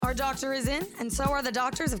Our doctor is in, and so are the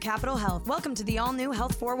doctors of Capital Health. Welcome to the all-new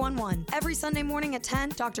Health 411. Every Sunday morning at 10,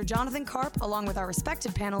 Dr. Jonathan Karp, along with our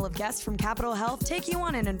respected panel of guests from Capital Health, take you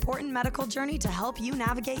on an important medical journey to help you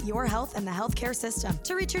navigate your health and the healthcare system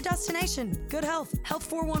to reach your destination, good health. Health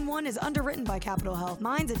 411 is underwritten by Capital Health,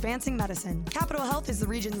 Minds Advancing Medicine. Capital Health is the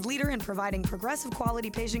region's leader in providing progressive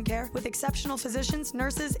quality patient care with exceptional physicians,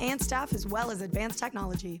 nurses, and staff, as well as advanced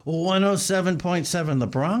technology. 107.7 The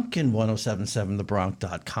Bronx and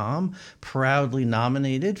 1077thebronx.com. Proudly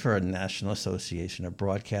nominated for a National Association of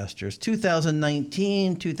Broadcasters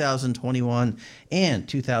 2019, 2021, and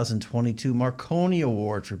 2022 Marconi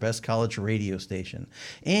Award for Best College Radio Station,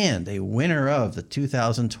 and a winner of the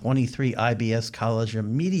 2023 IBS College of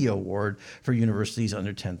Media Award for universities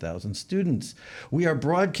under 10,000 students. We are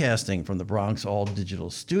broadcasting from the Bronx All Digital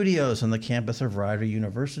Studios on the campus of Rider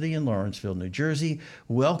University in Lawrenceville, New Jersey.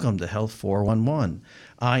 Welcome to Health 411.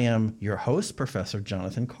 I am your host, Professor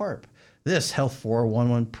Jonathan Karp. This Health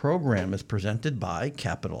 411 program is presented by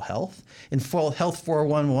Capital Health. In Health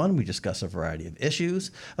 411, we discuss a variety of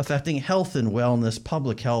issues affecting health and wellness,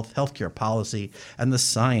 public health, healthcare policy, and the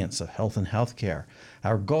science of health and healthcare.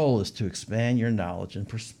 Our goal is to expand your knowledge and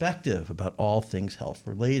perspective about all things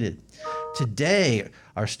health-related. Today,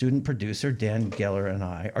 our student producer, Dan Geller, and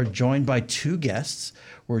I are joined by two guests.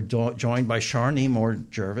 We're joined by Sharnee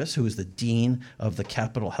Moore-Jervis, who is the Dean of the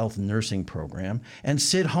Capital Health Nursing Program, and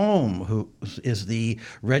Sid Holmes, who is the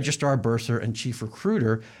Registrar Bursar and Chief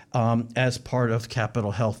Recruiter as part of Capital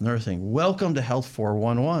Health Nursing. Welcome to Health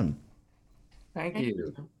 411. Thank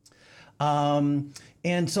you.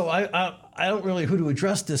 And so I don't really know who to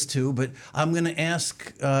address this to, but I'm going to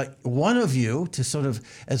ask one of you to sort of,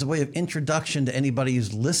 as a way of introduction to anybody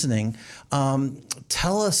who's listening,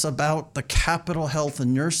 tell us about the Capital Health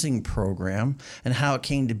and Nursing Program and how it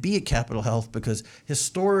came to be at Capital Health, because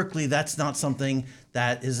historically that's not something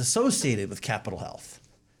that is associated with Capital Health.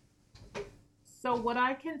 So what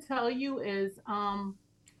I can tell you is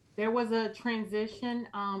there was a transition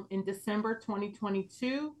in December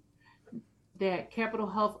 2022 that Capital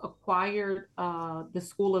Health acquired the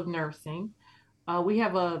School of Nursing. We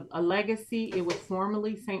have a legacy. It was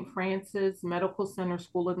formerly St. Francis Medical Center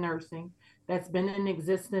School of Nursing that's been in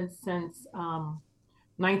existence since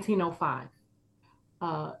 1905.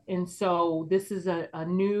 And so this is a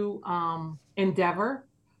new endeavor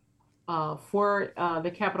for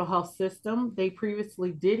the Capital Health system. They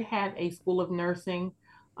previously did have a School of Nursing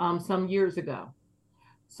some years ago.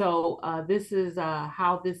 So this is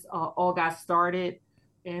how this all got started.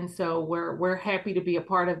 And so we're happy to be a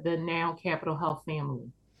part of the now Capital Health family.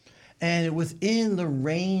 And within the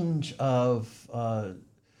range of, a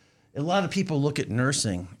lot of people look at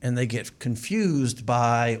nursing and they get confused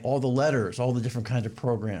by all the letters, all the different kinds of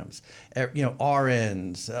programs,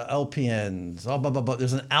 RNs, LPNs, blah, blah, blah.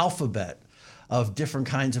 There's an alphabet of different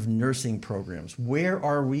kinds of nursing programs. Where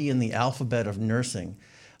are we in the alphabet of nursing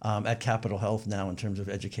at Capital Health now in terms of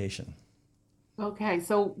education? Okay,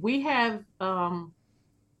 so we have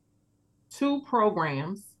two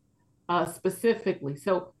programs specifically.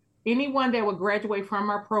 So anyone that would graduate from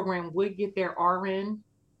our program would get their RN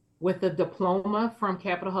with a diploma from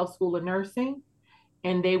Capital Health School of Nursing,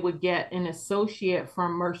 and they would get an associate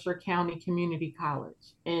from Mercer County Community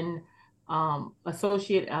College in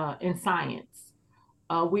associate in science.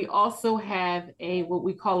 We also have what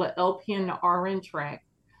we call an LPN to RN track,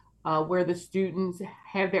 where the students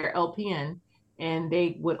have their LPN and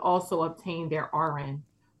they would also obtain their RN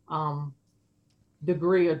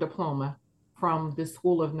degree or diploma from the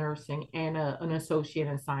School of Nursing and an associate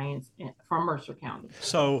in science from Mercer County.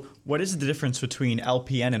 So what is the difference between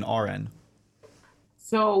LPN and RN?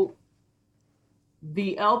 So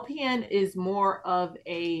the LPN is more of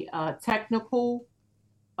a technical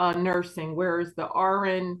nursing, whereas the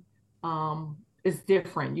RN is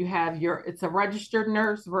different. You have it's a registered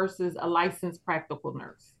nurse versus a licensed practical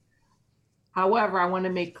nurse. However, I want to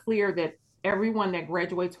make clear that everyone that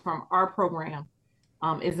graduates from our program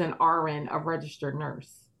is an RN, a registered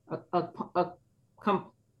nurse, a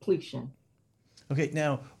completion. Okay,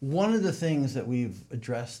 now one of the things that we've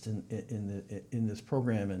addressed in this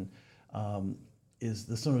program and is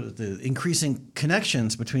the increasing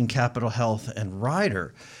connections between Capital Health and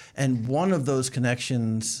Rider, and one of those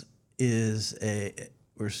connections is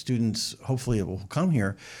where students hopefully will come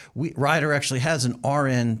here. Rider actually has an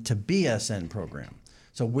RN to BSN program.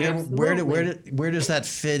 So where does that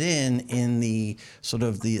fit in the sort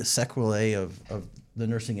of the sequelae of the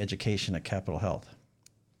nursing education at Capital Health?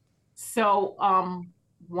 So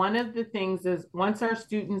one of the things is once our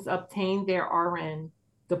students obtain their RN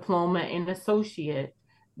diploma and associate,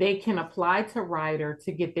 they can apply to Rider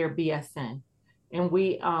to get their BSN. And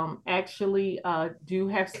we actually do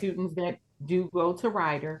have students that do go to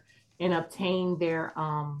Rider and obtain their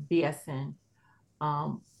BSN.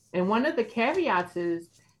 Um, and one of the caveats is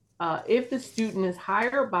if the student is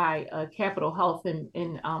hired by Capital Health,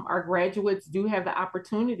 and our graduates do have the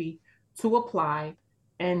opportunity to apply,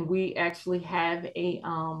 and we actually have a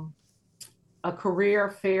career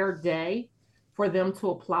fair day for them to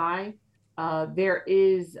apply. There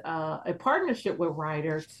is a partnership with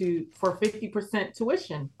Rider for 50%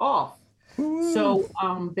 tuition off. So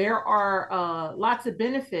there are lots of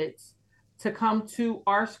benefits to come to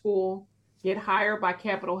our school, get hired by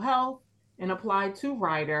Capital Health, and apply to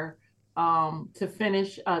Rider to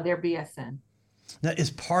finish their BSN. Now, is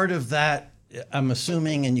part of that, I'm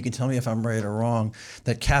assuming, and you can tell me if I'm right or wrong,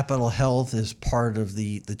 that Capital Health is part of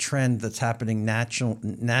the trend that's happening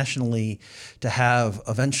nationally to have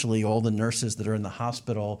eventually all the nurses that are in the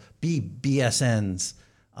hospital be BSNs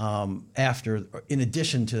after, in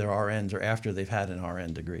addition to their RNs or after they've had an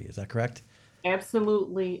RN degree. Is that correct?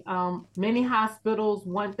 Absolutely. Many hospitals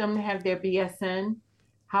want them to have their BSN.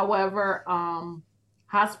 However,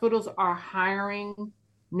 hospitals are hiring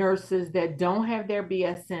nurses that don't have their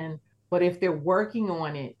BSN, but if they're working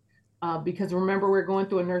on it, because remember, we're going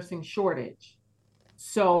through a nursing shortage.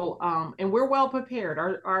 So, and we're well prepared.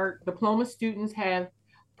 Our diploma students have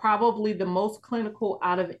probably the most clinical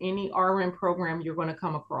out of any RN program you're going to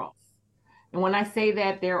come across. And when I say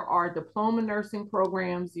that, there are diploma nursing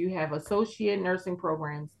programs, you have associate nursing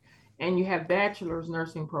programs, and you have bachelor's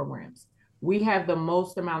nursing programs. We have the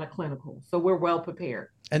most amount of clinical, so we're well prepared.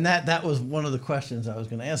 And that was one of the questions I was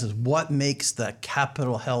going to ask is what makes the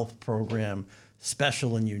Capital Health program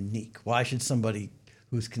special and unique? Why should somebody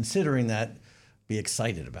who's considering that be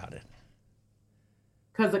excited about it?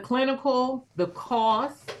 Because the clinical, the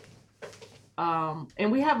cost,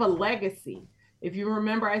 and we have a legacy. If you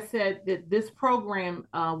remember, I said that this program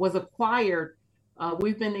was acquired.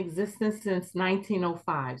 We've been in existence since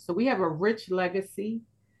 1905. So we have a rich legacy.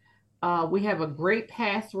 We have a great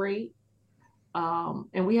pass rate.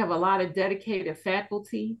 And we have a lot of dedicated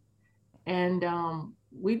faculty. And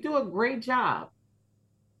we do a great job.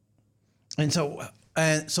 And so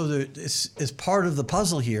as part of the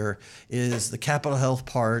puzzle here is the Capital Health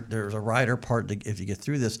part. There's a Rider part if you get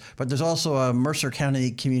through this, but there's also a Mercer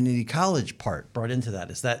County Community College part brought into that.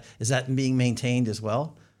 Is that being maintained as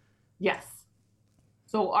well? Yes.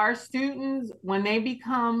 So our students, when they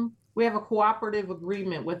we have a cooperative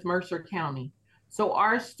agreement with Mercer County. So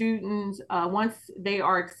our students, once they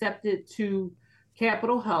are accepted to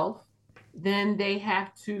Capital Health, then they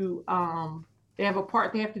have to they have a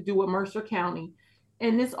part they have to do with Mercer County.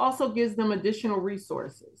 And this also gives them additional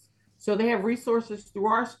resources. So they have resources through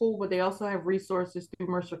our school, but they also have resources through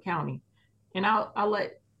Mercer County. And I'll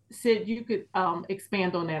let Sid, you could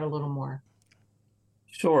expand on that a little more.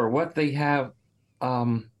 Sure. What they have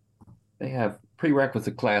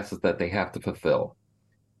prerequisite classes that they have to fulfill.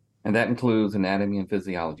 And that includes Anatomy and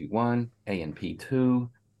Physiology 1, A&P 2,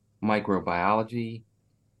 Microbiology,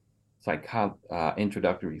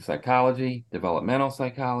 Introductory Psychology, Developmental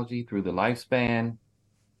Psychology through the lifespan,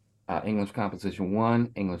 English Composition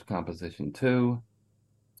 1, English Composition 2,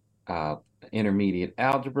 Intermediate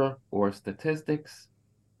Algebra or Statistics,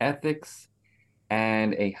 Ethics,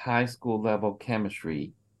 and a high school level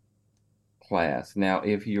chemistry class. Now,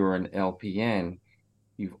 if you're an LPN,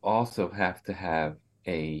 you also have to have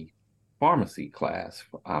a pharmacy class,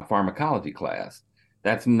 pharmacology class.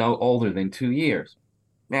 That's no older than 2 years.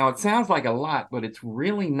 Now, it sounds like a lot, but it's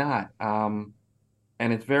really not.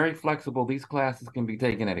 And it's very flexible. These classes can be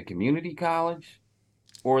taken at a community college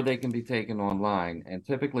or they can be taken online. And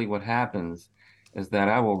typically what happens is that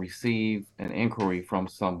I will receive an inquiry from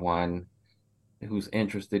someone who's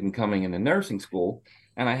interested in coming into nursing school,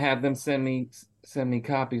 and I have them send me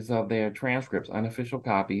copies of their transcripts, unofficial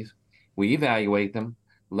copies. We evaluate them,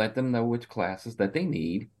 let them know which classes that they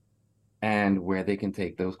need and where they can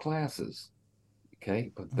take those classes.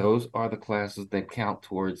 Okay, but those are the classes that count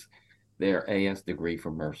towards their AS degree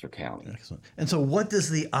from Mercer County. Excellent. And so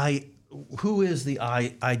who is the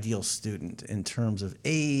ideal student in terms of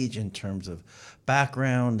age, in terms of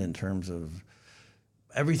background, in terms of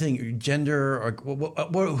everything, gender, or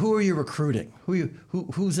who are you recruiting?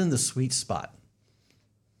 Who's in the sweet spot?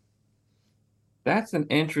 That's an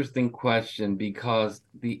interesting question because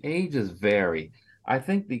the ages vary. I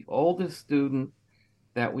think the oldest student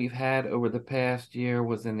that we've had over the past year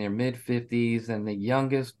was in their mid-50s, and the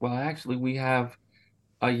youngest, well, actually, we have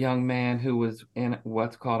a young man who was in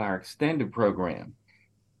what's called our extended program.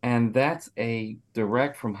 And that's a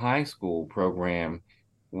direct from high school program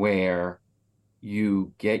where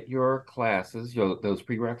You get your classes, those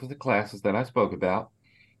prerequisite classes that I spoke about.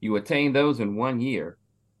 You attain those in 1 year,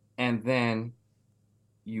 and then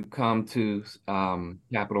you come to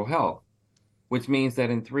Capitol Health, which means that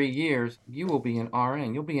in 3 years, you will be an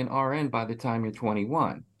RN. You'll be an RN by the time you're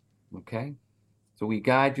 21. Okay. So we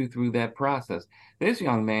guide you through that process. This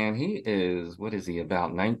young man, he is, what is he,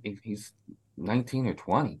 about 19? He's 19 or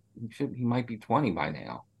 20. He might be 20 by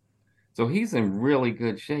now. So he's in really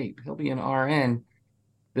good shape. He'll be an RN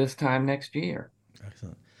this time next year.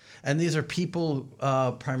 Excellent. And these are people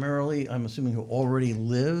primarily, I'm assuming, who already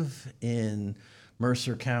live in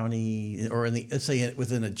Mercer County or in the, let's say,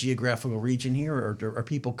 within a geographical region here, or are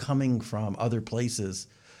people coming from other places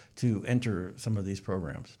to enter some of these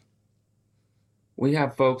programs? We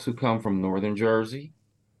have folks who come from Northern Jersey,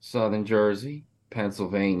 Southern Jersey,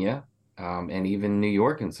 Pennsylvania, and even New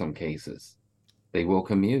York in some cases. They will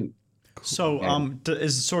commute. So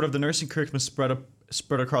is sort of the nursing curriculum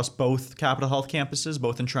spread across both Capitol Health campuses,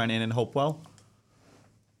 both in Sharnee and Hopewell?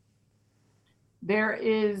 There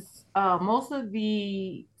is most of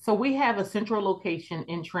the, so we have a central location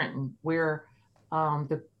in Trenton where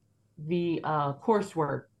the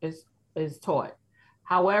coursework is taught.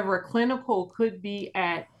 However, clinical could be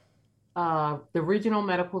at the Regional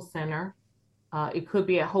Medical Center. It could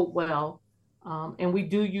be at Hopewell. And we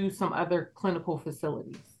do use some other clinical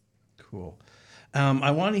facilities. Cool.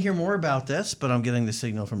 I want to hear more about this, but I'm getting the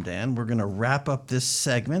signal from Dan. We're going to wrap up this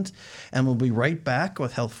segment, and we'll be right back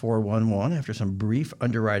with Health 411 after some brief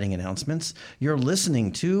underwriting announcements. You're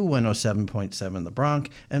listening to 107.7 The Bronx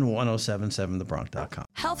and 1077thebronx.com.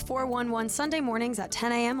 Health 411 Sunday mornings at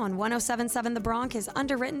 10 a.m. on 1077 The Bronx is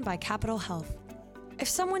underwritten by Capitol Health. If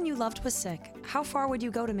someone you loved was sick, how far would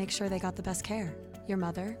you go to make sure they got the best care? Your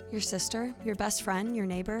mother, your sister, your best friend, your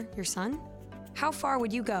neighbor, your son? How far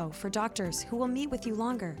would you go for doctors who will meet with you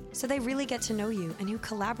longer so they really get to know you and who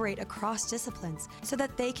collaborate across disciplines so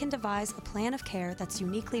that they can devise a plan of care that's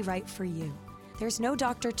uniquely right for you? There's no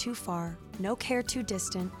doctor too far, no care too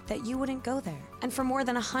distant that you wouldn't go there. And for more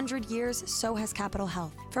than 100 years, so has Capitol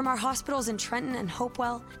Health. From our hospitals in Trenton and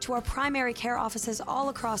Hopewell, to our primary care offices all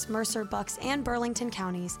across Mercer, Bucks, and Burlington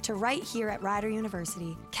counties, to right here at Rider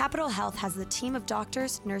University, Capitol Health has the team of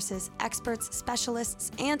doctors, nurses, experts, specialists,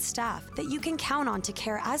 and staff that you can count on to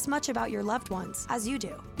care as much about your loved ones as you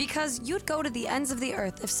do. Because you'd go to the ends of the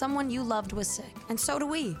earth if someone you loved was sick. And so do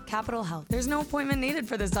we, Capitol Health. There's no appointment needed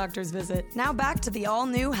for this doctor's visit. Now back to the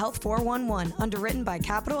all-new Health 411, underwritten by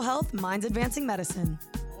Capitol Health, Minds Advancing Medicine.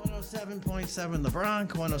 107.7 The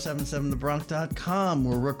Bronx, 1077thebronx.com.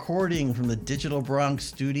 We're recording from the Digital Bronx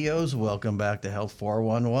studios. Welcome back to Health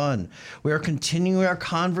 411. We are continuing our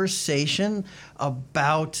conversation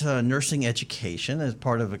about nursing education as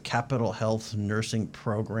part of a Capitol Health nursing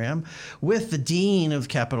program with the Dean of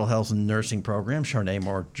Capitol Health Nursing Program, Sharnee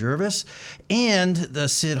Moore-Jervis, and the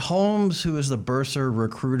Sid Holmes, who is the bursar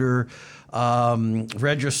recruiter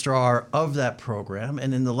registrar of that program.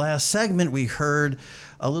 And in the last segment, we heard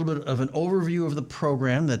a little bit of an overview of the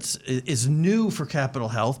program is new for Capitol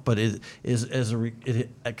Health, but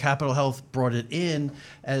Capitol Health brought it in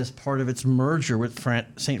as part of its merger with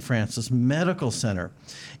St. Francis Medical Center.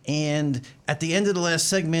 And at the end of the last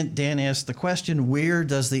segment, Dan asked the question, where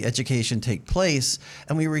does the education take place?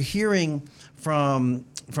 And we were hearing from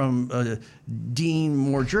Dean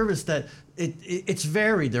Moore-Jervis that it's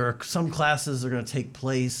varied. There are some classes that are going to take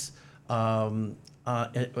place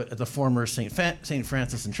at the former St.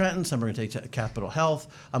 Francis in Trenton. Some are going to take to Capitol Health.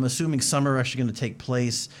 I'm assuming some are actually going to take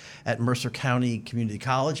place at Mercer County Community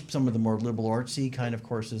College, some of the more liberal artsy kind of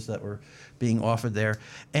courses that were being offered there.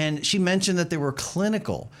 And she mentioned that they were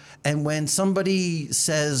clinical. And when somebody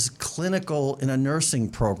says clinical in a nursing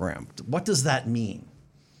program, what does that mean?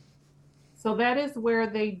 So that is where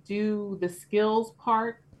they do the skills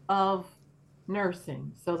part of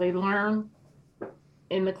nursing. So they learn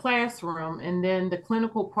in the classroom, and then the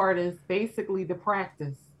clinical part is basically the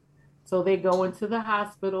practice. So they go into the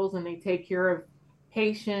hospitals and they take care of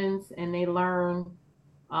patients, and they learn,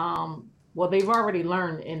 well, they've already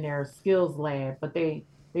learned in their skills lab, but they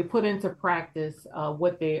put into practice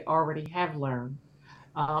what they already have learned.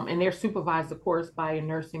 And they're supervised, of course, by a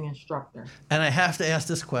nursing instructor. And I have to ask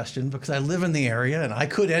this question because I live in the area and I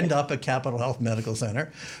could end up at Capitol Health Medical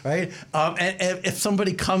Center, right? And if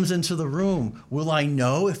somebody comes into the room, will I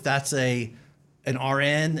know if that's an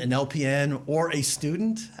RN, an LPN, or a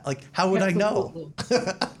student? Like, how would Absolutely. I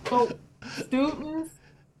know? So students,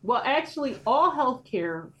 well, actually, all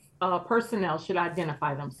healthcare personnel should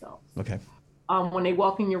identify themselves. Okay. When they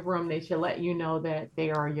walk in your room, they should let you know that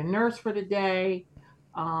they are your nurse for the day.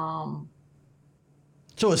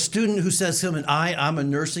 So a student who says to him, I'm a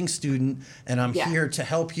nursing student and I'm Yeah. here to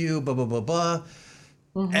help you, blah, blah, blah, blah.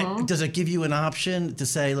 Mhm. Does it give you an option to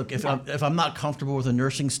say, look, if I'm not comfortable with a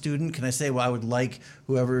nursing student, can I say, well, I would like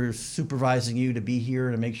whoever's supervising you to be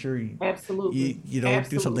here to make sure Absolutely. you don't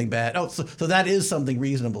do something bad. Oh, so that is something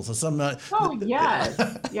reasonable. So Oh, yes.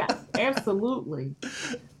 Yes, absolutely.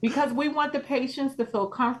 Because we want the patients to feel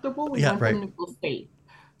comfortable. We want them to feel safe.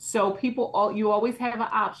 So you always have an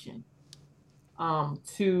option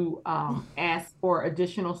to ask for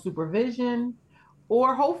additional supervision,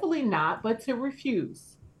 or hopefully not, but to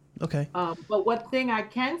refuse. Okay. But one thing I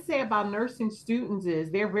can say about nursing students is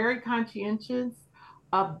they're very conscientious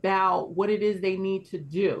about what it is they need to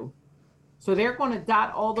do. So they're going to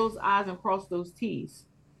dot all those I's and cross those T's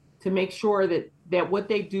to make sure that what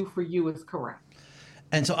they do for you is correct.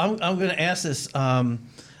 And so I'm going to ask this. I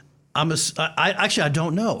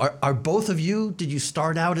don't know. Are both of you? Did you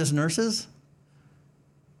start out as nurses?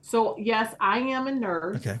 So yes, I am a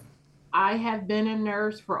nurse. Okay. I have been a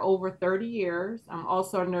nurse for over 30 years. I'm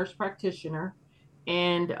also a nurse practitioner.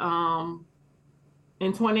 And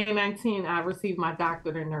in 2019, I received my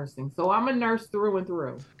doctorate in nursing. So I'm a nurse through and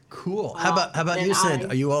through. Cool. How about you,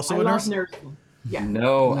 Sid? Are you also a nurse? I love nursing. Yeah.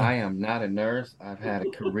 No, I am not a nurse. I've had a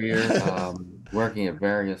career working at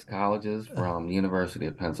various colleges, from the University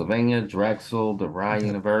of Pennsylvania, Drexel, DeVry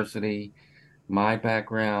University. My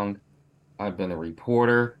background, I've been a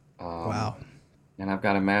reporter. Wow. And I've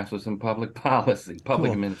got a master's in public policy,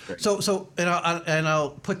 public administration. So, and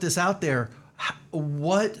I'll put this out there.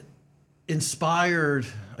 What inspired?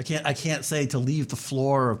 I can't say to leave the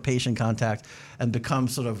floor of patient contact and become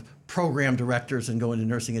sort of program directors and go into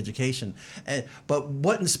nursing education. But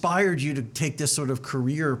what inspired you to take this sort of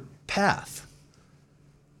career path?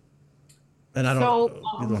 And I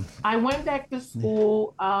don't. I went back to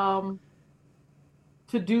school to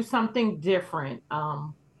do something different.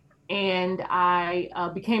 And I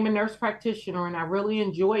became a nurse practitioner, and I really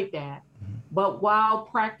enjoyed that. Mm-hmm. But while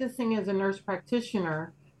practicing as a nurse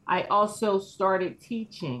practitioner, I also started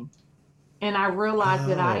teaching. And I realized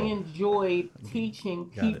that I enjoyed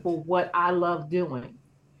teaching people what I love doing.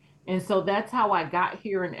 And so that's how I got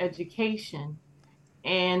here in education.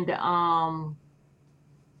 And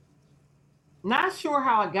not sure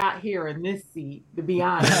how I got here in this seat, to be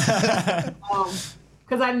honest.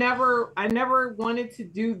 Because I never wanted to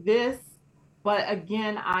do this, but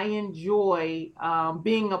again, I enjoy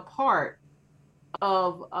being a part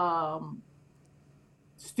of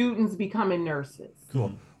students becoming nurses.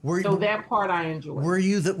 Cool. That part I enjoy. Were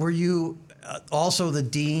you also the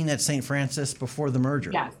dean at St. Francis before the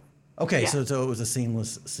merger? Yes. Okay, yes. So it was a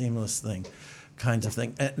seamless thing, kinds of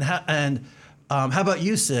thing. And how about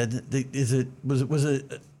you, Sid? Was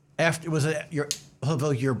it your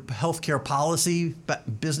healthcare policy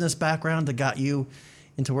business background that got you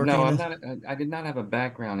into working? No, I did not have a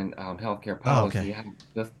background in healthcare policy. Oh, okay. I had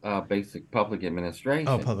just basic public administration.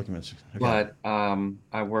 Oh, public administration. Okay. But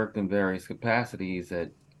I worked in various capacities at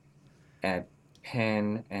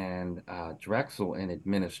Penn and Drexel in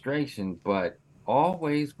administration, but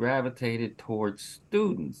always gravitated towards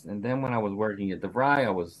students. And then when I was working at DeVry,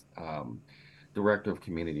 I was director of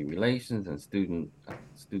community relations and student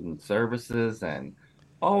services, and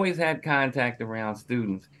always had contact around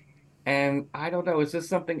students. And I don't know, it's just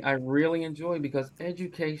something I really enjoy, because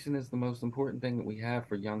education is the most important thing that we have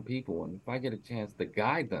for young people. And if I get a chance to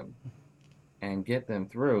guide them and get them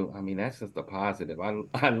through, I mean, that's just a positive.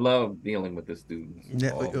 I love dealing with the students.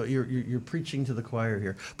 Yeah, you're preaching to the choir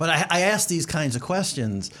here. But I ask these kinds of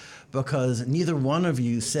questions because neither one of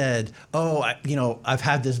you said, I've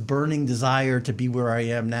had this burning desire to be where I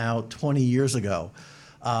am now 20 years ago.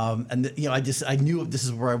 I knew this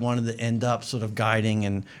is where I wanted to end up, sort of guiding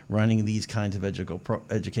and running these kinds of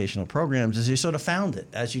educational programs. As you sort of found it,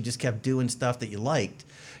 as you just kept doing stuff that you liked,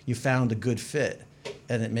 you found a good fit,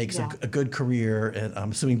 and it makes a good career. And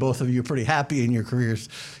I'm assuming both of you are pretty happy in your career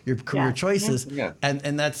choices. Yeah.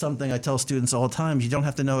 And that's something I tell students all the time. You don't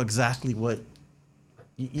have to know exactly what,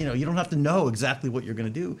 you don't have to know exactly what you're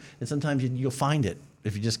going to do. And sometimes you'll find it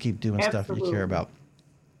if you just keep doing stuff that you care about.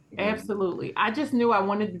 Absolutely. I just knew I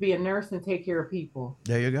wanted to be a nurse and take care of people.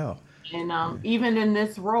 There you go. And even in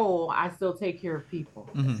this role, I still take care of people.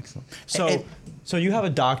 Mm-hmm. Excellent. So you have a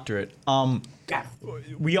doctorate. Yes.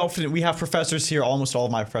 We have professors here. Almost all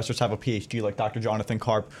of my professors have a PhD, like Dr. Jonathan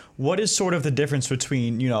Karp. What is sort of the difference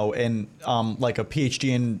between like a PhD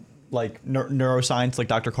in like neuroscience, like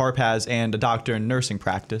Dr. Karp has, and a doctor in nursing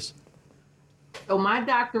practice? So my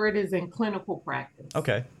doctorate is in clinical practice.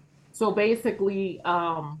 Okay. So basically,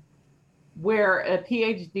 where a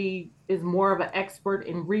PhD is more of an expert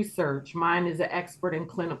in research, mine is an expert in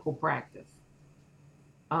clinical practice.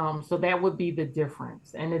 So that would be the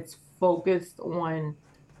difference. And it's focused on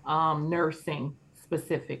nursing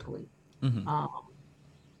specifically. Um,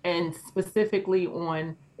 and specifically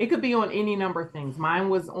on, it could be on any number of things. Mine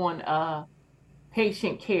was on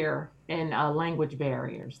patient care and language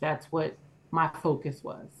barriers. That's what my focus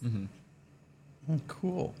was.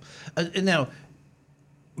 Cool. And now,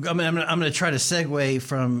 I'm going to try to segue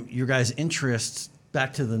from your guys' interests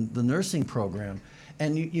back to the nursing program.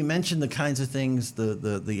 And you mentioned the kinds of things,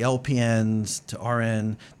 the LPNs to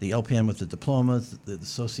RN, the LPN with the diploma, the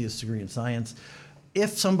associate's degree in science.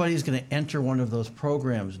 If somebody's going to enter one of those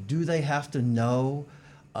programs, do they have to know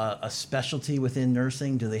a specialty within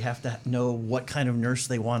nursing? Do they have to know what kind of nurse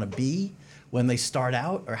they want to be when they start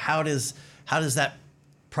out? Or how does that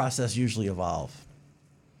process usually evolve?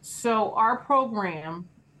 So our program,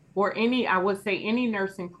 or I would say any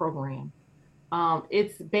nursing program,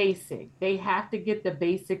 it's basic. They have to get the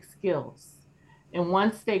basic skills. And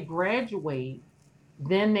once they graduate,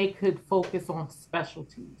 then they could focus on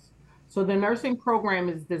specialties. So the nursing program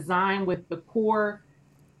is designed with the core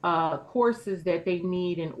courses that they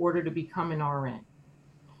need in order to become an RN.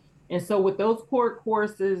 And so with those core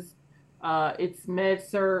courses, it's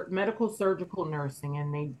medical surgical nursing,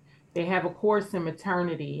 and they have a course in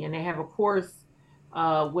maternity, and they have a course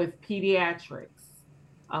with pediatrics.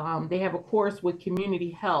 They have a course with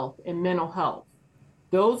community health and mental health.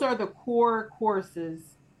 Those are the core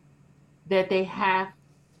courses that they have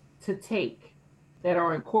to take that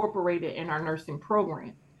are incorporated in our nursing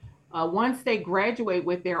program. Once they graduate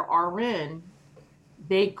with their RN,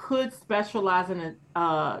 they could specialize in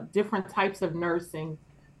different types of nursing,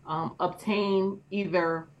 obtain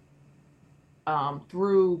either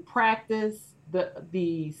through practice,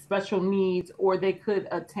 the special needs, or they could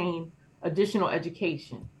attain additional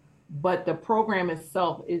education. But the program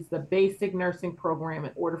itself is the basic nursing program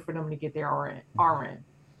in order for them to get their RN.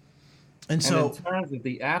 And so, in terms of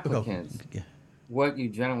the applicants, what you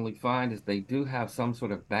generally find is they do have some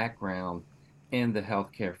sort of background in the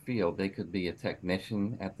healthcare field. They could be a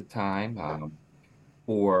technician at the time,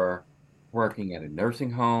 or working at a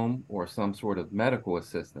nursing home, or some sort of medical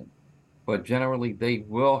assistant. But generally, they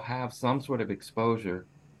will have some sort of exposure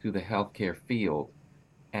to the healthcare field,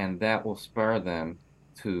 and that will spur them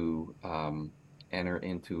to enter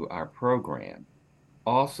into our program.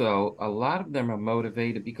 Also, a lot of them are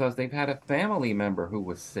motivated because they've had a family member who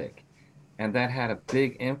was sick, and that had a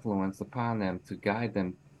big influence upon them to guide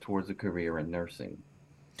them towards a career in nursing.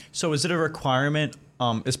 So is it a requirement?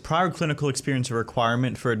 Is prior clinical experience a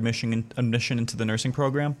requirement for admission into the nursing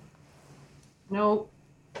program? No.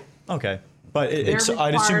 Okay, but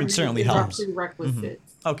I'd assume it certainly helps.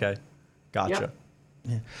 Prerequisites. Okay, gotcha. Yep.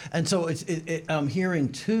 Yeah. And so I'm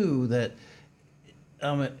hearing too that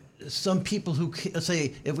some people who, let's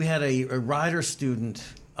say, if we had a Rider student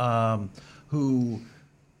who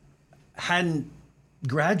hadn't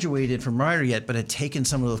graduated from Rider yet, but had taken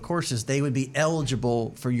some of those courses, they would be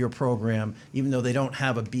eligible for your program, even though they don't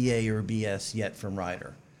have a BA or a BS yet from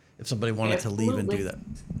Rider. If somebody wanted to leave and do that,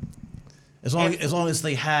 as long as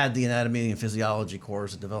they had the anatomy and physiology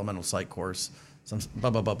course, a developmental psych course, some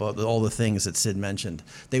all the things that Sid mentioned,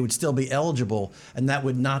 they would still be eligible, and that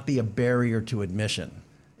would not be a barrier to admission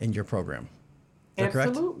in your program. Is that correct?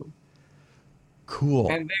 Absolutely. Cool.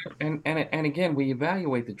 And again, we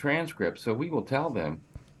evaluate the transcripts, so we will tell them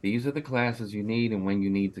these are the classes you need and when you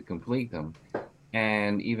need to complete them,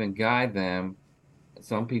 and even guide them.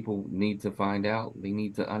 Some people need to find out. They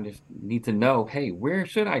need to know. Hey, where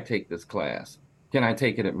should I take this class? Can I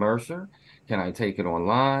take it at Mercer? Can I take it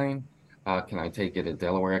online? Can I take it at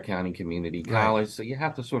Delaware County Community College? So you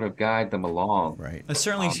have to sort of guide them along. Right. It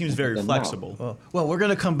certainly seems very flexible. Well, we're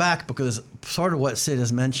going to come back because sort of what Sid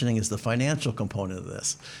is mentioning is the financial component of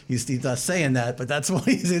this. He's not saying that, but that's what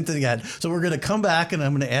he's hinting at. So we're going to come back, and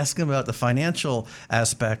I'm going to ask him about the financial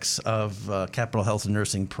aspects of Capital Health and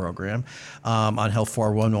Nursing Program on Health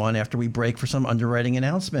 411 after we break for some underwriting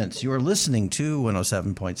announcements. You are listening to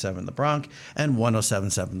 107.7 The Bronx and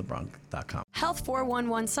 1077thebronx.com. Health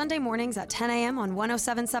 411 Sunday mornings at 10 a.m. on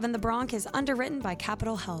 1077 The Bronx is underwritten by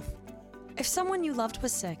Capital Health. If someone you loved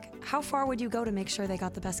was sick, how far would you go to make sure they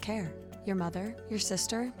got the best care? Your mother, your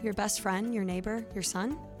sister, your best friend, your neighbor, your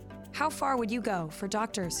son? How far would you go for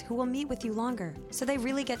doctors who will meet with you longer so they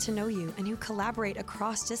really get to know you and who collaborate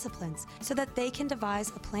across disciplines so that they can devise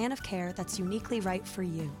a plan of care that's uniquely right for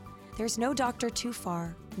you? There's no doctor too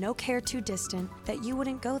far no care too distant that you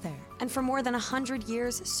wouldn't go there. And for more than 100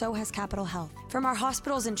 years, so has Capital Health. From our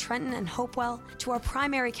hospitals in Trenton and Hopewell, to our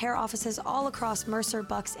primary care offices all across Mercer,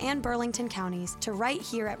 Bucks, and Burlington counties, to right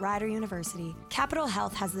here at Rider University, Capital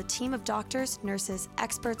Health has the team of doctors, nurses,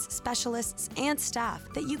 experts, specialists, and staff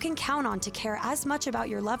that you can count on to care as much about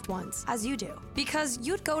your loved ones as you do. Because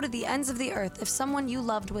you'd go to the ends of the earth if someone you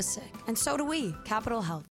loved was sick. And so do we, Capital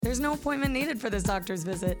Health. There's no appointment needed for this doctor's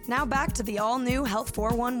visit. Now back to the all-new Health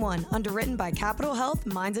 411, underwritten by Capital Health,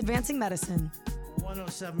 Minds Advancing Medicine.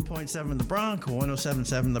 107.7 The Bronx,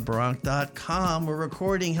 1077thebronx.com. We're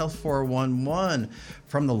recording Health 411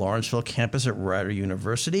 from the Lawrenceville campus at Rider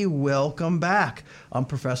University. Welcome back. I'm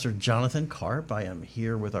Professor Jonathan Karp. I am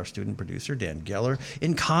here with our student producer, Dan Geller,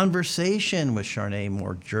 in conversation with Sharnee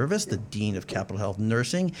Moore-Jervis, the Dean of Capital Health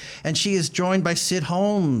Nursing. And she is joined by Sid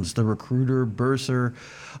Holmes, the recruiter, bursar,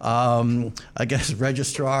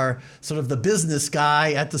 registrar, sort of the business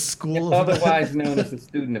guy at the school. Otherwise known as the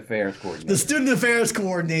Student Affairs Coordinator. The Student Affairs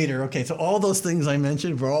Coordinator. Okay, so all those things I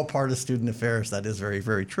mentioned were all part of Student Affairs. That is very,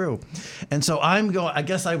 very true. And so I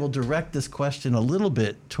guess I will direct this question a little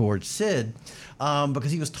bit towards Sid,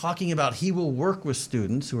 because he was talking about he will work with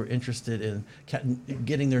students who are interested in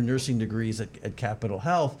getting their nursing degrees at Capital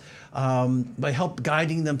Health by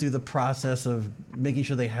guiding them through the process of making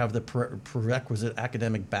sure they have the prerequisite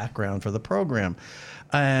academic background for the program.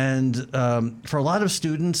 And for a lot of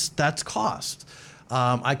students, that's cost.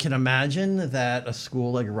 I can imagine that a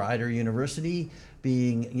school like Rider University,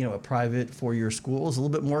 being a private four-year school, is a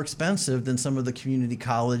little bit more expensive than some of the community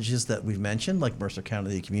colleges that we've mentioned, like Mercer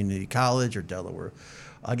County Community College or Delaware.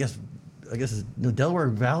 I guess Delaware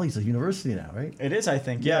Valley's a university now, right? It is, I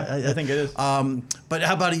think. Yeah, I think it is. But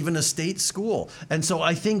how about even a state school? And so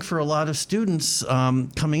I think for a lot of students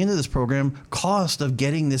coming into this program, cost of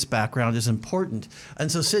getting this background is important. And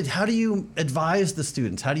so, Sid, how do you advise the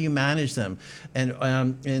students? How do you manage them? And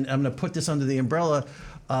I'm going to put this under the umbrella.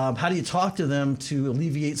 How do you talk to them to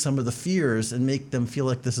alleviate some of the fears and make them feel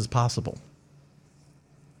like this is possible?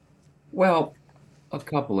 Well, a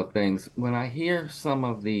couple of things. When I hear some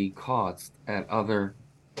of the costs at other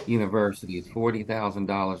universities,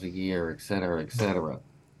 $40,000 a year, et cetera,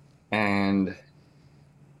 and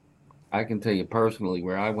I can tell you personally,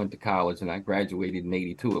 where I went to college and I graduated in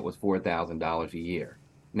 '82, it was $4,000 a year.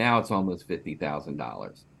 Now it's almost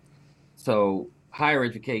 $50,000. So higher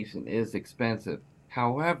education is expensive.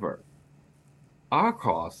 However, our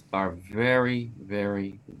costs are very,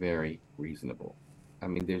 very, very reasonable. I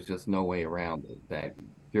mean, there's just no way around it, that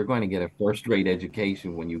you're going to get a first-rate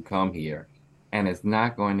education when you come here, and it's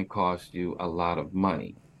not going to cost you a lot of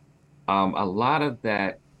money. A lot of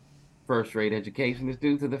that first-rate education is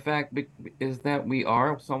due to the fact is that we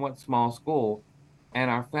are a somewhat small school, and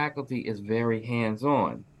our faculty is very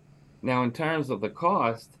hands-on. Now, in terms of the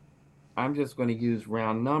cost, I'm just going to use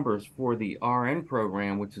round numbers. For the RN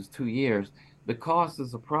program, which is 2 years, the cost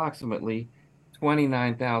is approximately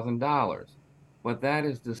 $29,000. But that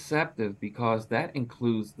is deceptive because that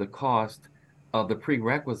includes the cost of the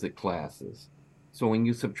prerequisite classes. So when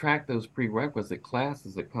you subtract those prerequisite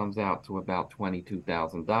classes, it comes out to about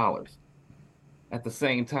 $22,000. At the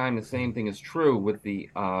same time, the same thing is true with the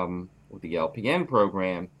LPN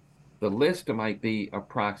program. The list might be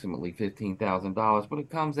approximately $15,000, but it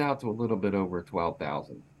comes out to a little bit over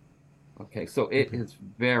 $12,000. Okay, so it is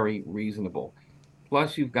very reasonable.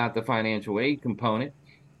 Plus, you've got the financial aid component,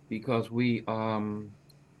 because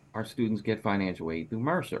our students get financial aid through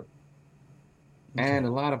Mercer. Okay. And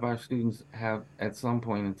a lot of our students have, at some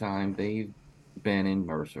point in time, they've been in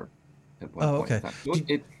Mercer at one point in time. So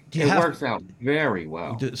it works out very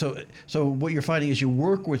well. So what you're finding is you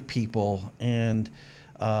work with people, and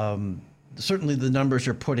certainly the numbers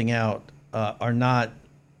you're putting out are not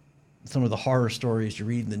some of the horror stories you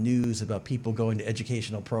read in the news about people going to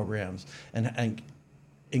educational programs and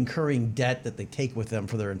incurring debt that they take with them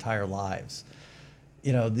for their entire lives.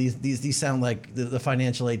 These sound like the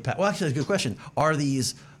financial aid. Well, actually, that's a good question. Are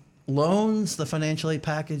these loans, the financial aid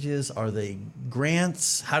packages? Are they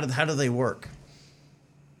grants? How do they work?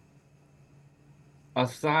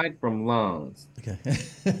 Aside from loans,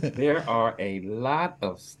 there are a lot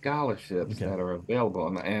of scholarships that are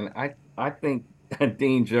available. And I think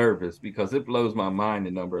Dean Jervis, because it blows my mind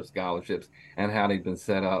the number of scholarships and how they've been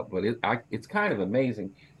set up. But it's kind of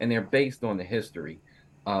amazing. And they're based on the history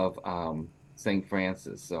of St.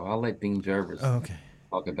 Francis. So I'll let Dean Jervis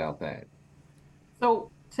talk about that. So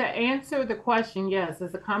to answer the question, yes,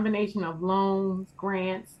 it's a combination of loans,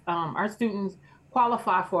 grants. Our students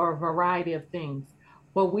qualify for a variety of things.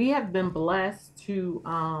 But we have been blessed to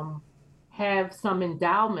have some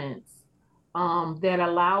endowments that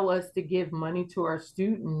allow us to give money to our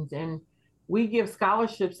students. And we give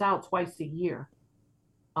scholarships out twice a year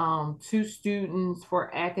to students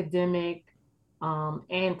for academic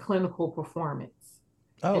and clinical performance.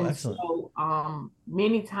 Oh, And excellent. so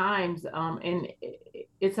many times, and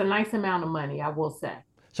it's a nice amount of money, I will say.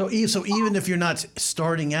 So even if you're not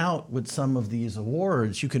starting out with some of these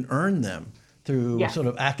awards, you can earn them through Yes. sort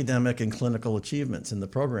of academic and clinical achievements in the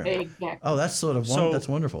program. Exactly. Oh, that's sort of that's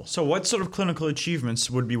wonderful. So what sort of clinical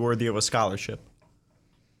achievements would be worthy of a scholarship?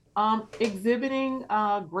 Exhibiting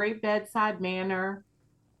great bedside manner,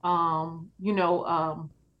 in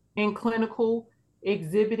clinical,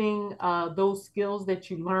 exhibiting those skills that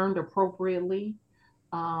you learned appropriately.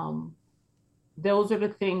 Those are the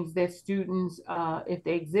things that students, if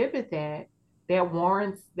they exhibit that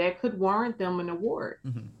could warrant them an award.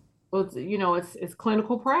 Mm-hmm. So it's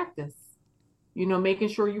clinical practice. Making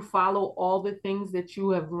sure you follow all the things that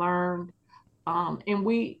you have learned. And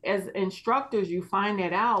we, as instructors, you find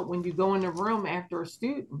that out when you go in the room after a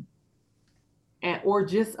student, or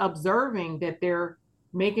just observing that they're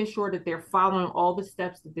making sure that they're following all the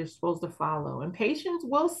steps that they're supposed to follow. And patients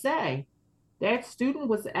will say, that student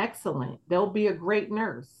was excellent. They'll be a great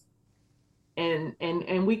nurse. And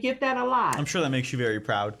we get that a lot. I'm sure that makes you very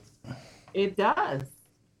proud. It does.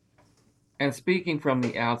 And speaking from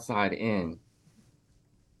the outside in,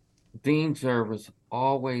 Dean Jervis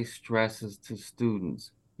always stresses to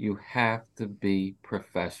students, you have to be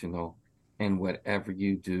professional in whatever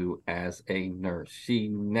you do as a nurse. She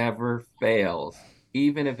never fails,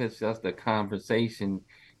 even if it's just a conversation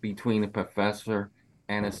between a professor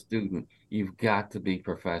and a student. You've got to be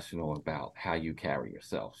professional about how you carry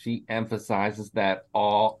yourself. She emphasizes that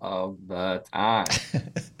all of the time.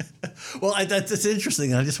 Well, that's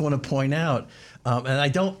interesting. I just want to point out,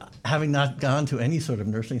 and having not gone to any sort of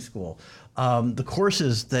nursing school, the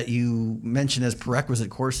courses that you mention as prerequisite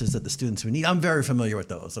courses that the students would need, I'm very familiar with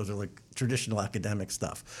those. Those are like traditional academic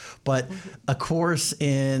stuff. But a course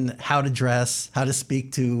in how to dress, how to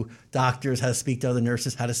speak to doctors, how to speak to other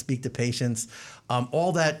nurses, how to speak to patients,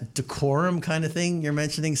 all that decorum kind of thing you're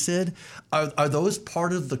mentioning, Sid, are those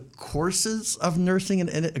part of the courses of nursing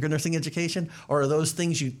and nursing education, or are those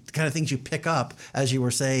things you pick up as you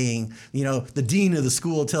were saying? The dean of the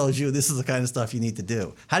school tells you this is the kind of stuff you need to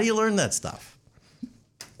do. How do you learn that stuff?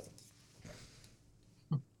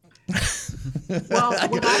 Well,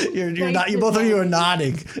 you both of you are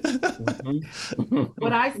nodding.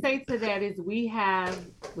 What I say to that is we have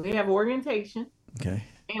orientation. Okay.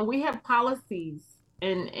 And we have policies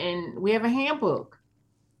and we have a handbook.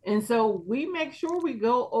 And so we make sure we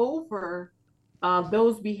go over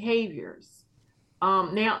those behaviors.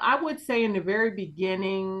 Now, I would say in the very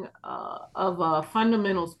beginning of a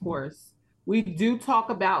fundamentals course, we do talk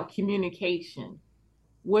about communication,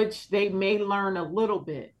 which they may learn a little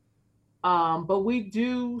bit. But we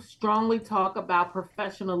do strongly talk about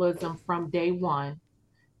professionalism from day one.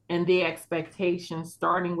 And the expectations,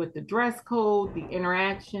 starting with the dress code, the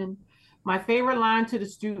interaction. My favorite line to the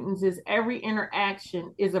students is every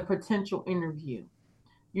interaction is a potential interview.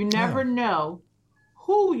 You never know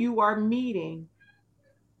who you are meeting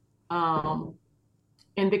and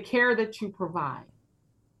the care that you provide.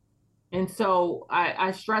 And so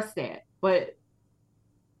I stress that. But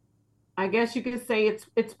I guess you could say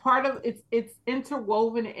it's part of it's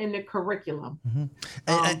interwoven in the curriculum,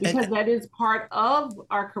 because that is part of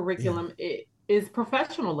our curriculum. Yeah. It is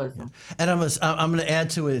professionalism. And I'm going to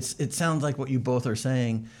add to it. It sounds like what you both are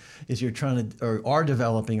saying is you're trying to or are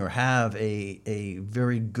developing or have a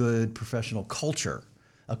very good professional culture.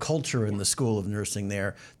 A culture in the School of Nursing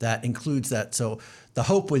there that includes that. So the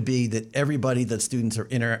hope would be that everybody that students are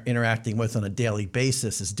interacting with on a daily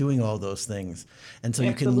basis is doing all those things, and so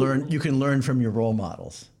you can learn from your role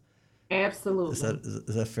models. Absolutely.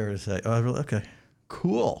 Is that fair to say? Oh, really? Okay,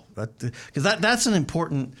 cool. Because that's an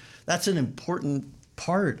important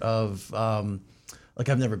part of like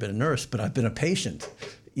I've never been a nurse, but I've been a patient.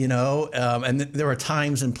 And there are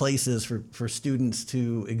times and places for students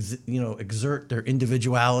to exert their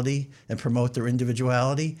individuality and promote their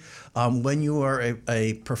individuality. When you are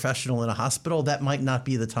a professional in a hospital, that might not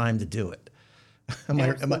be the time to do it. Am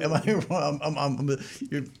I wrong?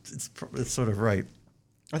 It's sort of right.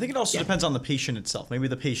 I think it also depends on the patient itself. Maybe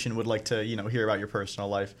the patient would like to hear about your personal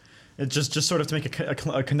life. It's just sort of to make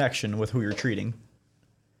a connection with who you're treating.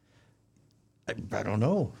 I don't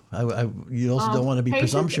know. You also don't want to be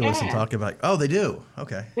presumptuous and talk about. Oh, they do.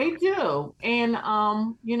 Okay. They do, and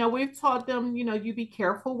we've taught them. You be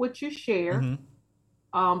careful what you share,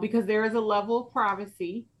 because there is a level of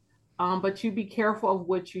privacy. But you be careful of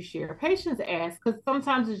what you share. Patients ask because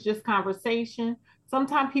sometimes it's just conversation.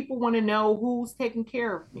 sometimes people want to know who's taking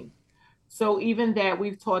care of me. So even that,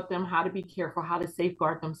 we've taught them how to be careful, how to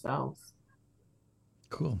safeguard themselves.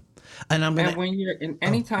 Cool. And I'm And gonna. when you're in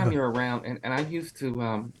anytime you're around, and I used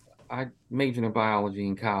to I majored in biology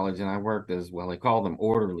in college, and I worked as, well, they call them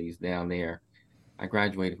orderlies down there. I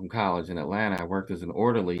graduated from college in Atlanta. I worked as an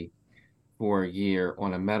orderly for a year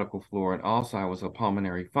on a medical floor, and also I was a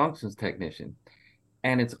pulmonary functions technician.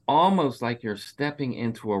 And it's almost like you're stepping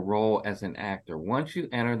into a role as an actor. Once you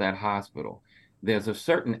enter that hospital, there's a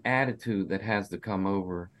certain attitude that has to come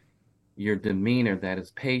over your demeanor that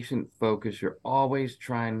is patient focused. You're always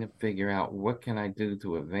trying to figure out, what can I do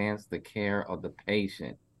to advance the care of the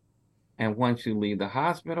patient? And once you leave the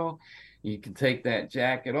hospital, you can take that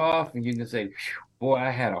jacket off and you can say, boy,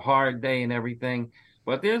 I had a hard day and everything.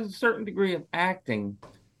 But there's a certain degree of acting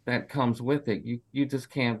that comes with it. You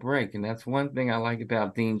just can't break. And that's one thing I like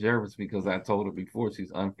about Dean Jervis, because I told her before,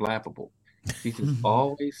 she's unflappable. She just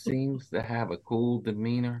always seems to have a cool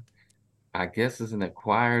demeanor. I guess it's an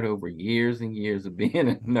acquired over years and years of being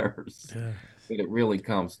a nurse. Yeah. But it really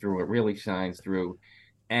comes through. It really shines through.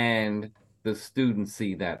 And the students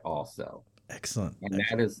see that also. Excellent. And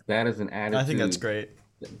that is an attitude. I think that's great.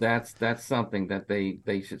 That's something that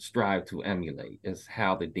they should strive to emulate, is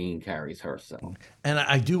how the dean carries herself. And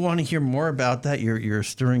I do want to hear more about that. You're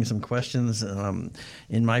stirring some questions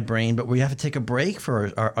in my brain, but we have to take a break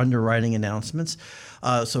for our underwriting announcements.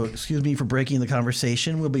 So excuse me for breaking the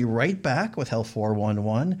conversation. We'll be right back with Health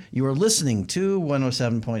 411. You are listening to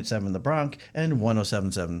 107.7 The Bronx and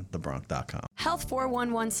 1077thebronx.com. Health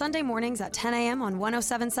 411 Sunday mornings at 10 a.m. on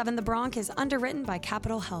 1077 The Bronx is underwritten by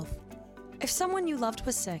Capital Health. If someone you loved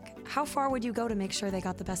was sick, how far would you go to make sure they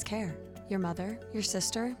got the best care? Your mother, your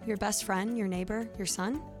sister, your best friend, your neighbor, your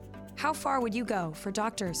son? How far would you go for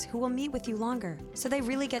doctors who will meet with you longer, so they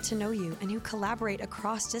really get to know you, and who collaborate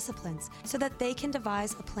across disciplines so that they can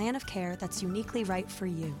devise a plan of care that's uniquely right for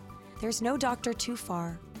you? There's no doctor too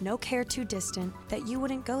far, no care too distant that you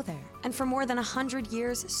wouldn't go there. And for more than 100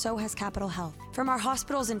 years, so has Capital Health. From our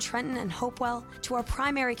hospitals in Trenton and Hopewell, to our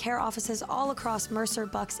primary care offices all across Mercer,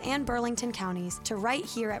 Bucks, and Burlington counties, to right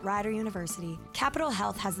here at Rider University, Capital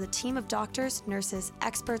Health has the team of doctors, nurses,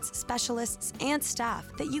 experts, specialists, and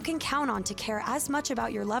staff that you can count on to care as much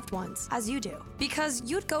about your loved ones as you do. Because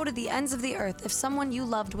you'd go to the ends of the earth if someone you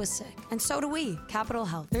loved was sick. And so do we, Capital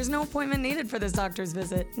Health. There's no appointment needed for this doctor's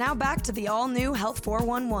visit. Now back to the all-new Health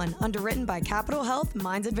 411, underwritten by Capital Health,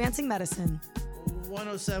 Minds Advancing Medicine.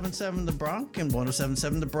 1077 The Bronx and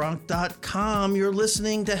 1077thebronx.com. You're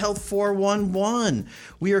listening to Health 411.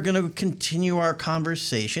 We are going to continue our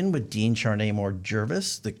conversation with Dean Sharnee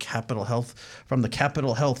Moore-Jervis, the Capital Health from the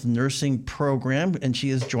Capital Health Nursing Program, and she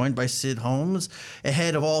is joined by Sid Holmes,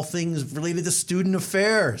 ahead of all things related to student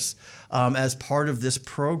affairs, as part of this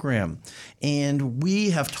program. And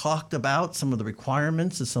we have talked about some of the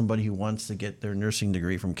requirements of somebody who wants to get their nursing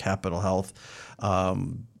degree from Capital Health.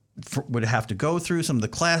 Would have to go through, some of the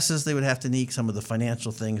classes they would have to take, some of the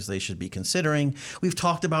financial things they should be considering. We've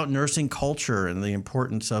talked about nursing culture and the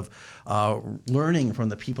importance of learning from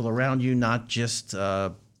the people around you, not just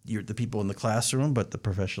the people in the classroom, but the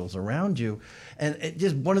professionals around you. And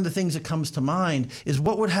just one of the things that comes to mind is,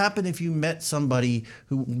 what would happen if you met somebody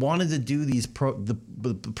who wanted to do these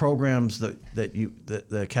the programs that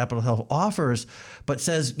the Capital Health offers, but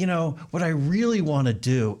says, what I really want to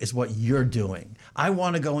do is what you're doing. I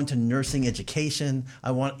want to go into nursing education.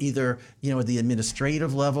 I want either, at the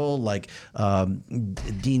administrative level, like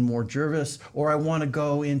Dean Moore-Jervis, or I want to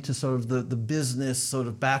go into sort of the business sort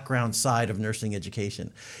of background side of nursing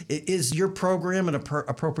education. Is your program an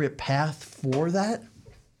appropriate path for that?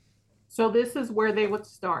 So this is where they would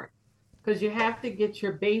start, because you have to get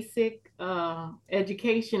your basic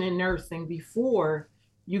education in nursing before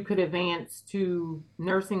you could advance to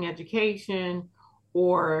nursing education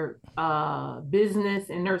or business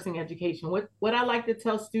and nursing education. What I like to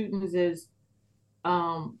tell students is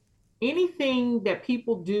anything that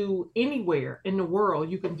people do anywhere in the world,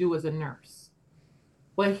 you can do as a nurse.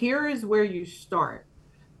 But here is where you start.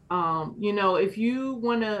 If you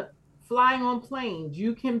want to fly on planes,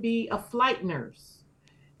 you can be a flight nurse.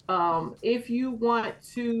 If you want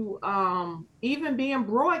to even be in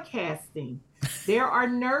broadcasting, there are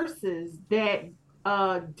nurses that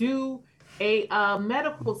do a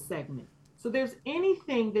medical segment. So there's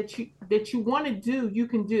anything that you want to do, you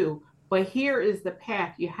can do. But here is the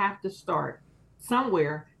path. You have to start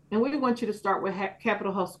somewhere. And we want you to start with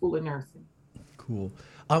Capital Health School of Nursing. Cool.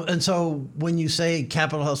 And so when you say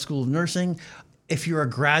Capital Health School of Nursing, if you're a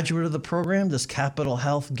graduate of the program, does Capital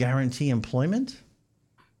Health guarantee employment?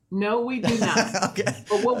 No, we do not. Okay.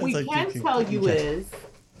 But what we can tell you is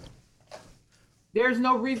there's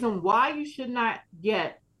no reason why you should not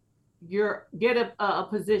get a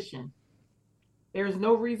position. There's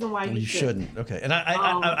no reason why You shouldn't. Okay, and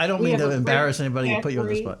I don't we mean have to a embarrass great anybody and put you on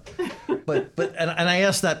the pathway. spot, but and I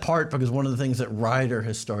asked that part because one of the things that Ryder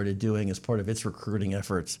has started doing as part of its recruiting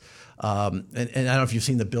efforts, and I don't know if you've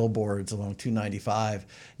seen the billboards along 295.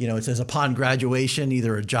 You know, it says upon graduation,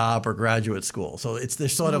 either a job or graduate school. So they're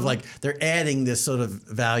sort of like they're adding this sort of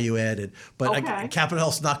value added. But Okay. Capital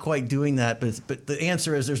Health's not quite doing that. But the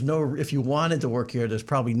answer is there's no, if you wanted to work here, there's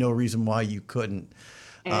probably no reason why you couldn't.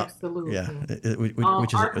 Absolutely. Yeah, which is Our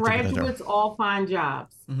it's a good idea. graduates all find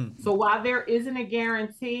jobs. So while there isn't a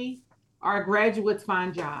guarantee, our graduates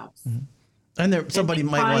find jobs. And there, somebody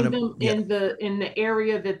And might want find to them in the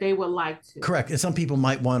area that they would like to. correct. And some people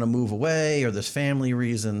might want to move away, or there's family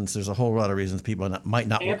reasons. There's a whole lot of reasons people might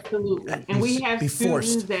not want Absolutely. And we have be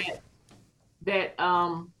students forced.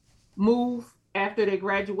 that move after they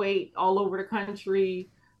graduate all over the country.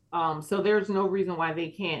 So there's no reason why they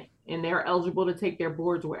can't. And they're eligible to take their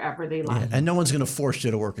boards wherever they like. Yeah, and no one's going to force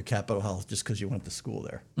you to work at Capital Health just because you went to school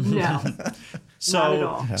there. No, not at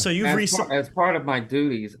all. So you've recently. As part of my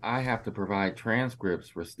duties, I have to provide transcripts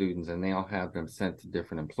for students, and they'll have them sent to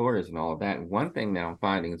different employers and all of that. And one thing that I'm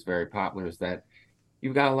finding is very popular is that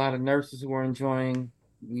you've got a lot of nurses who are enjoying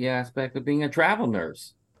the aspect of being a travel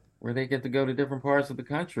nurse, where they get to go to different parts of the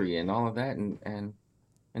country and all of that, and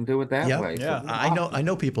do it that way. Yeah. So I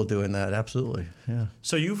know people doing that. Absolutely. Yeah.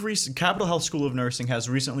 So Capital Health School of Nursing has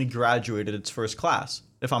recently graduated its first class,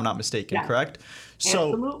 if I'm not mistaken, Yeah. correct?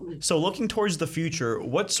 So, Absolutely. so looking towards the future,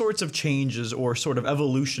 what sorts of changes or sort of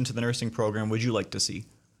evolution to the nursing program would you like to see?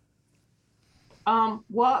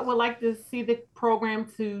 Well, I would like to see the program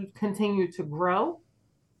to continue to grow.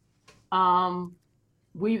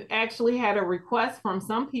 We've actually had a request from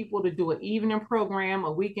some people to do an evening program,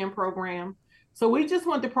 a weekend program. So we just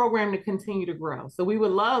want the program to continue to grow. So we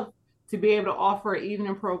would love to be able to offer an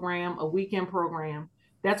evening program, a weekend program.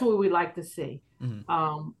 That's what we'd like to see.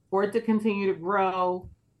 For it to continue to grow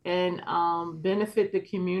and benefit the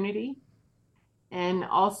community and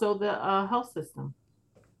also the health system.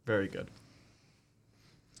 Very good.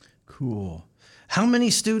 Cool. How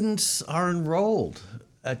many students are enrolled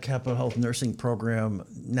at Capital Health Nursing Program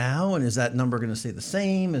now? And is that number going to stay the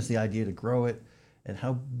same? Is the idea to grow it? And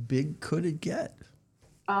how big could it get?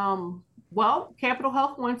 Well, Capital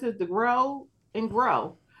Health wants it to grow and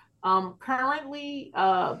grow. Currently,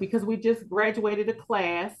 because we just graduated a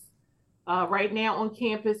class, right now on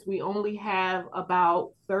campus, we only have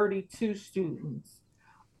about 32 students.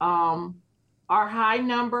 Our high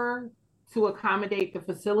number to accommodate the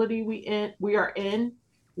facility we are in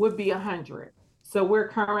would be 100. So we're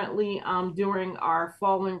currently during our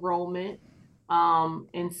fall enrollment.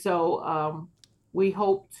 And so we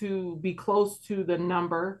hope to be close to the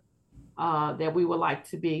number that we would like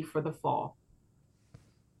to be for the fall.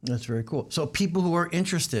 That's very cool. So people who are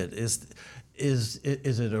interested, is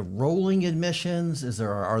it a rolling admissions?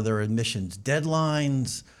 Are there admissions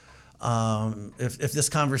deadlines? If this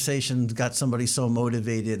conversation's got somebody so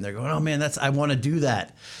motivated and they're going, oh man, I want to do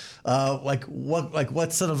that.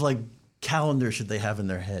 What sort of like calendar should they have in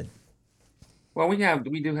their head? Well, we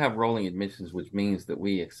do have rolling admissions, which means that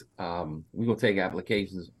we will take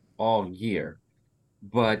applications all year.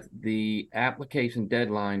 But the application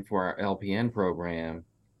deadline for our LPN program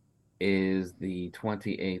is the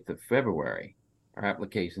 28th of February. Our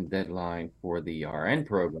application deadline for the RN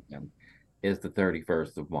program is the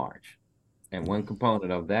 31st of March. And one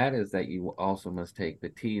component of that is that you also must take the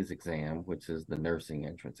TEAS exam, which is the nursing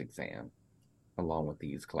entrance exam, along with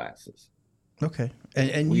these classes. Okay.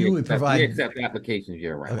 And you would provide... We accept applications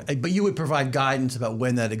year-round. Okay. But you would provide guidance about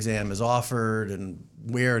when that exam is offered and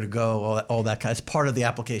where to go, all that kind of... It's part of the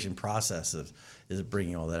application process is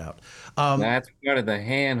bringing all that out. That's part of the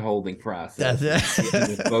hand-holding process.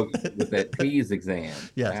 With folks with that TEAS exam.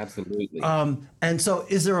 Yes. Absolutely. And so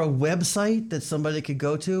is there a website that somebody could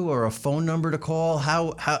go to or a phone number to call?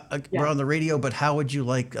 We're on the radio, but how would you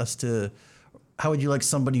like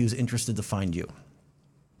somebody who's interested to find you?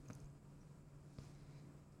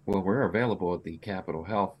 Well, we're available at the Capital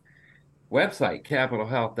Health website,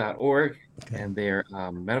 capitalhealth.org, and their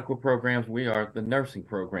medical programs. We are the nursing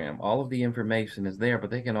program. All of the information is there, but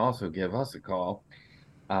they can also give us a call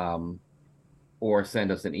or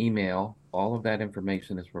send us an email. All of that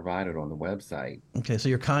information is provided on the website. Okay, so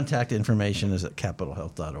your contact information is at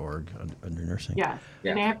capitalhealth.org under nursing. Yeah.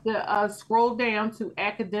 And after scroll down to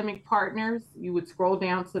academic partners, you would scroll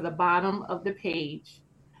down to the bottom of the page.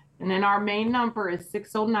 And then our main number is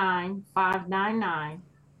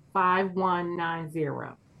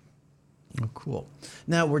 609-599-5190. Oh, cool.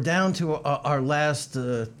 Now we're down to our last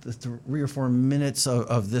 3 or 4 minutes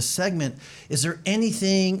of this segment. Is there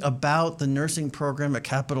anything about the nursing program at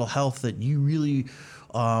Capital Health that you really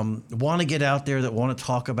want to get out there, that want to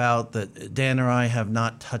talk about, that Dan or I have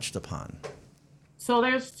not touched upon? So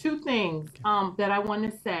there's two things that I want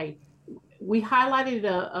to say. We highlighted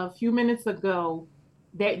a few minutes ago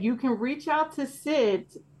that you can reach out to Sid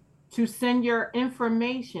to send your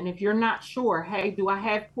information if you're not sure. Hey, do I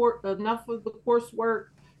have enough of the coursework?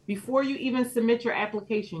 Before you even submit your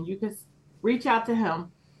application, you can reach out to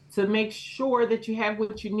him to make sure that you have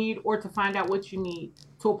what you need, or to find out what you need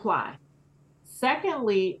to apply.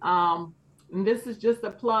 Secondly, and this is just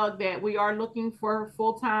a plug, that we are looking for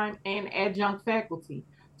full-time and adjunct faculty.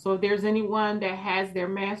 So if there's anyone that has their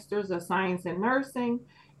Master's of Science in Nursing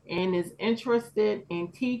and is interested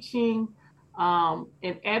in teaching, and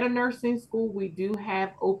at a nursing school, we do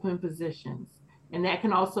have open positions, and that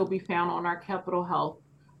can also be found on our Capital Health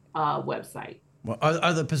website. Well,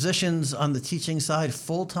 are the positions on the teaching side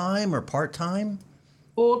full-time or part-time?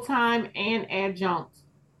 Full-time and adjunct.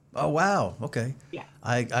 Oh, wow. Okay. Yeah.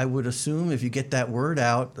 I would assume if you get that word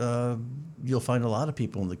out, you'll find a lot of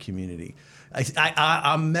people in the community.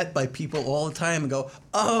 I'm met by people all the time and go,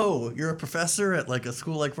 oh, you're a professor at like a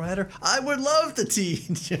school like Rider? I would love to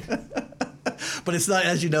teach. But it's not,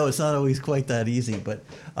 as you know, it's not always quite that easy. But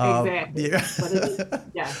exactly. Yeah.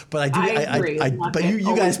 Yeah. But I do. I agree. But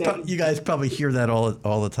you guys probably hear that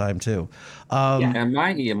all the time too. And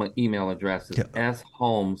my email address is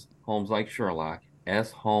sholmes, Holmes like Sherlock,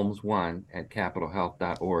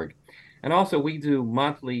 sholmes1@capitalhealth.org. And also we do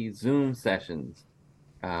monthly Zoom sessions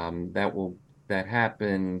that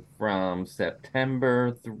happen from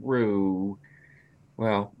September through,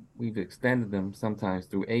 well, we've extended them sometimes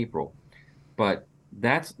through April. But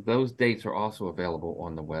those dates are also available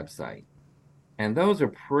on the website. And those are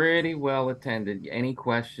pretty well attended. Any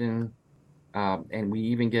question, and we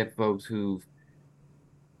even get folks who've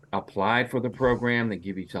applied for the program. They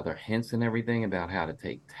give each other hints and everything about how to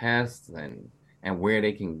take tests and where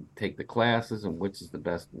they can take the classes and which is the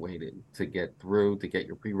best way to get through, to get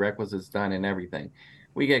your prerequisites done and everything.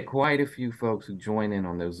 We get quite a few folks who join in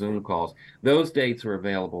on those Zoom calls. Those dates are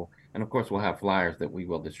available. And of course, we'll have flyers that we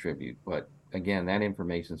will distribute. But again, that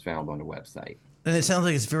information is found on the website. And it sounds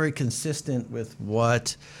like it's very consistent with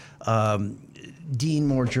what Dean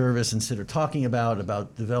Moore-Jervis and Sid are talking about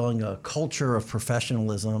developing a culture of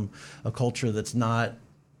professionalism, a culture that's not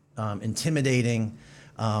intimidating,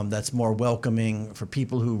 that's more welcoming for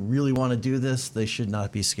people who really want to do this. They should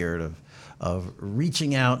not be scared of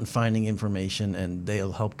reaching out and finding information, and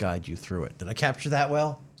they'll help guide you through it. Did I capture that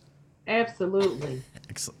well? Absolutely.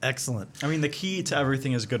 Excellent. I mean, the key to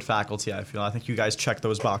everything is good faculty, I feel. I think you guys check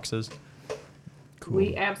those boxes. Cool.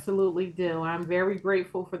 We absolutely do. I'm very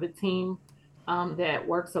grateful for the team that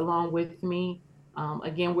works along with me.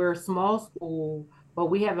 Again, we're a small school, but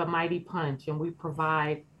we have a mighty punch, and we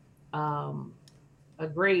provide a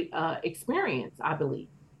great experience, I believe.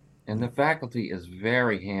 And the faculty is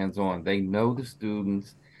very hands-on. They know the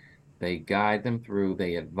students. They guide them through.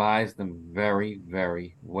 They advise them very,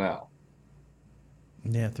 very well.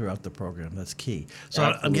 Yeah, throughout the program. That's key. So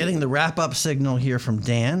Absolutely. I'm getting the wrap-up signal here from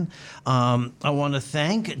Dan. I want to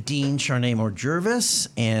thank Dean Sharnee Moore-Jervis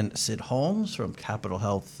and Sid Holmes from Capital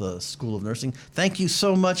Health School of Nursing. Thank you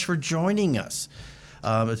so much for joining us.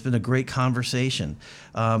 It's been a great conversation.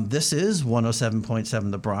 This is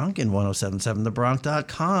 107.7 The Bronx and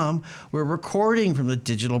 1077thebronx.com. We're recording from the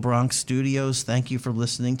Digital Bronx studios. Thank you for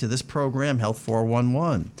listening to this program, Health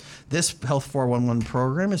 411. This Health 411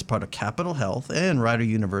 program is part of Capital Health and Rider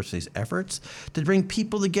University's efforts to bring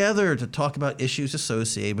people together to talk about issues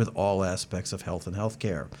associated with all aspects of health and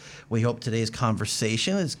healthcare. We hope today's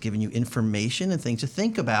conversation has given you information and things to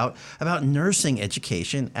think about nursing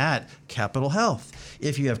education at Capital Health.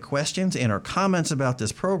 If you have questions and or comments about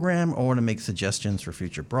this program or want to make suggestions for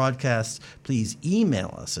future broadcasts, please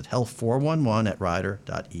email us at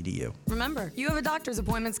health411@rider.edu. Remember, you have a doctor's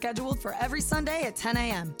appointment scheduled for every Sunday at 10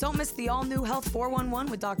 a.m. Don't miss the all-new Health 411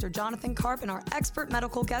 with Dr. Jonathan Karp and our expert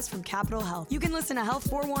medical guests from Capital Health. You can listen to Health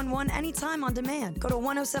 411 anytime on demand. Go to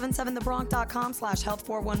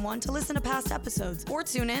 1077thebronx.com/health411 to listen to past episodes, or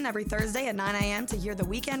tune in every Thursday at 9 a.m. to hear the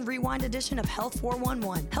weekend rewind edition of Health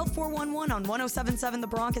 411. Health 411 on 1077 The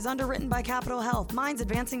Bronx is underwritten by Capital Health, Minds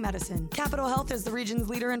Advancing Medicine. Capital Health is the region's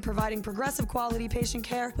leader in providing progressive quality patient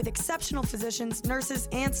care with exceptional physicians, nurses,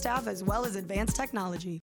 and staff, as well as advanced technology.